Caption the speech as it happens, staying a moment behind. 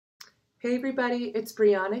Hey everybody, it's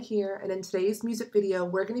Brianna here, and in today's music video,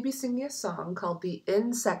 we're going to be singing a song called the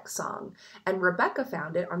Insect Song, and Rebecca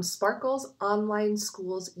found it on Sparkles Online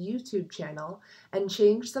School's YouTube channel and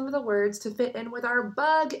changed some of the words to fit in with our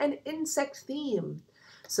bug and insect theme.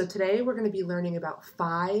 So today we're going to be learning about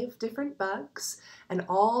 5 different bugs and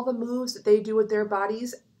all the moves that they do with their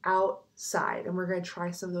bodies outside, and we're going to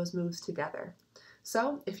try some of those moves together.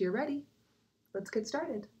 So if you're ready, let's get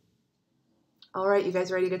started. All right, you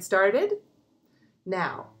guys ready to get started?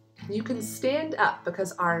 Now, you can stand up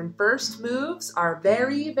because our first moves are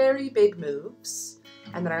very, very big moves,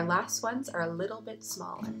 and then our last ones are a little bit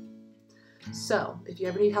smaller. So, if you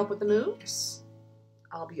ever need help with the moves,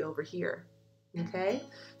 I'll be over here, okay?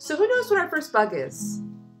 So who knows what our first bug is?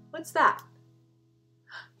 What's that?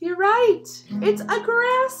 You're right, it's a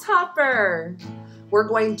grasshopper. We're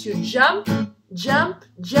going to jump, jump,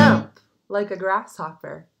 jump like a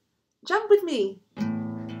grasshopper. Jump with me.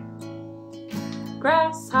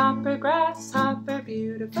 Grasshopper, grasshopper,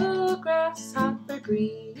 beautiful grasshopper,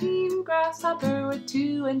 green grasshopper with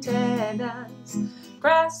 2 antennas.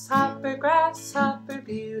 Grasshopper, grasshopper,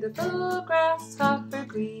 beautiful grasshopper,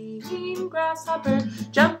 green grasshopper,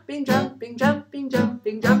 jumping, jumping, jumping,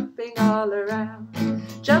 jumping, jumping all around.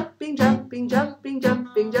 Jumping, jumping, jumping,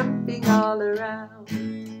 jumping, jumping all around.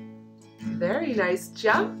 Very nice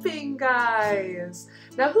jumping, guys.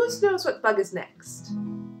 Now, who knows what bug is next?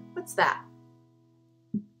 What's that?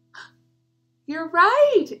 You're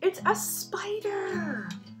right, it's a spider.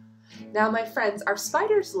 Now, my friends, our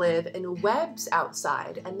spiders live in webs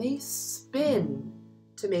outside, and they spin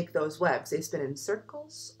to make those webs. They spin in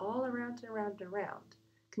circles all around and around and around.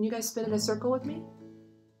 Can you guys spin in a circle with me?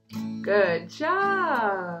 Good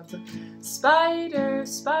job! Spider,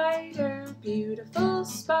 spider, beautiful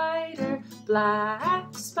spider,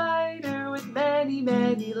 black spider with many,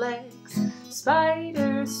 many legs.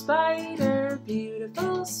 Spider, spider,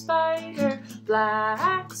 beautiful spider,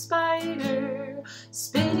 black spider,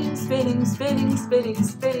 spinning, spinning, spinning, spinning,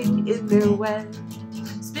 spinning in their web.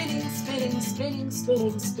 Spinning, spinning, spinning,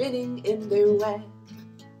 spinning, spinning in their web.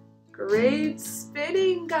 Great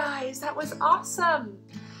spinning, guys! That was awesome!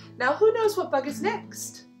 Now, who knows what bug is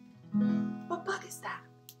next? What bug is that?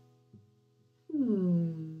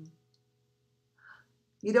 You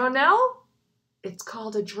don't know? It's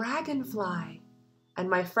called a dragonfly. And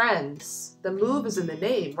my friends, the move is in the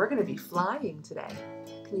name. We're going to be flying today.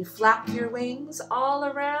 Can you flap your wings all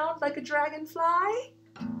around like a dragonfly?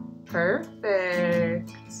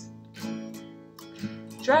 Perfect.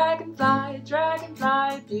 Dragonfly,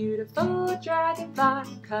 dragonfly, beautiful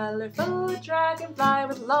dragonfly, colorful dragonfly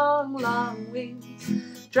with long, long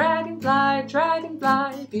wings. Dragonfly,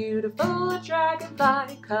 dragonfly, beautiful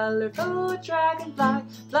dragonfly, colorful dragonfly,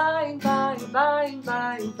 flying, flying, flying,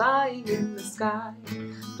 flying, flying in the sky.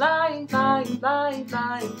 Flying, flying, flying,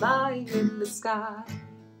 flying, flying in the sky.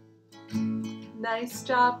 Nice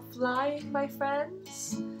job flying, my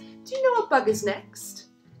friends. Do you know what bug is next?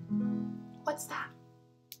 What's that?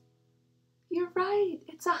 You're right,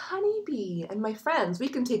 it's a honeybee. And my friends, we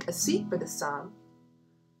can take a seat for this song.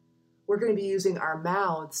 We're going to be using our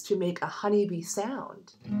mouths to make a honeybee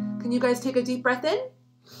sound. Can you guys take a deep breath in?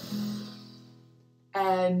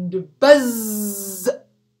 And buzz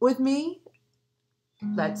with me.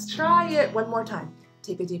 Let's try it one more time.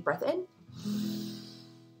 Take a deep breath in.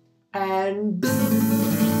 And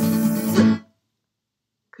buzz.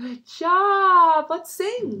 Good job. Let's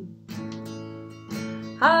sing.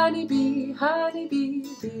 Honeybee, honeybee,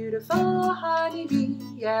 beautiful honeybee,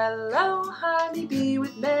 yellow honeybee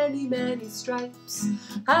with many, many stripes.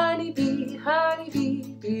 Honeybee,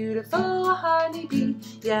 honeybee, beautiful honeybee,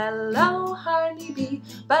 yellow honeybee,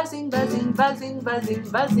 buzzing, buzzing, buzzing, buzzing,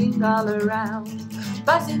 buzzing all around.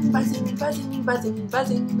 Buzzing, buzzing, buzzing, buzzing,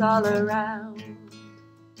 buzzing all around.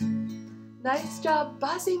 Nice job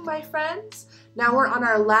buzzing, my friends. Now we're on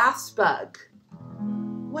our last bug.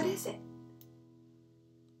 What is it?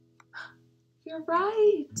 You're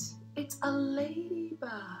right, it's a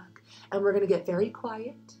ladybug. And we're gonna get very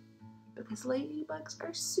quiet because ladybugs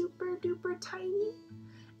are super duper tiny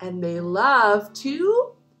and they love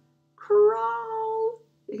to crawl.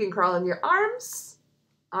 You can crawl on your arms,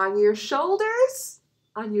 on your shoulders,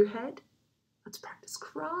 on your head. Let's practice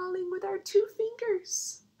crawling with our 2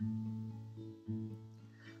 fingers.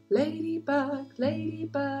 Ladybug,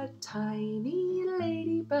 ladybug, tiny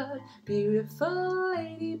ladybug, beautiful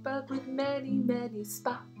ladybug with many, many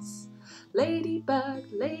spots. Ladybug,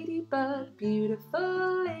 ladybug,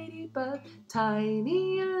 beautiful ladybug,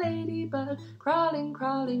 tiny ladybug, crawling,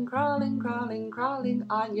 crawling, crawling, crawling, crawling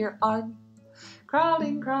on your arm.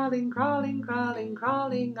 Crawling, crawling, crawling, crawling,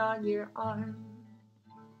 crawling on your arm.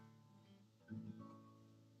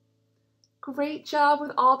 Great job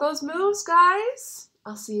with all those moves, guys.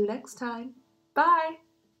 I'll see you next time. Bye.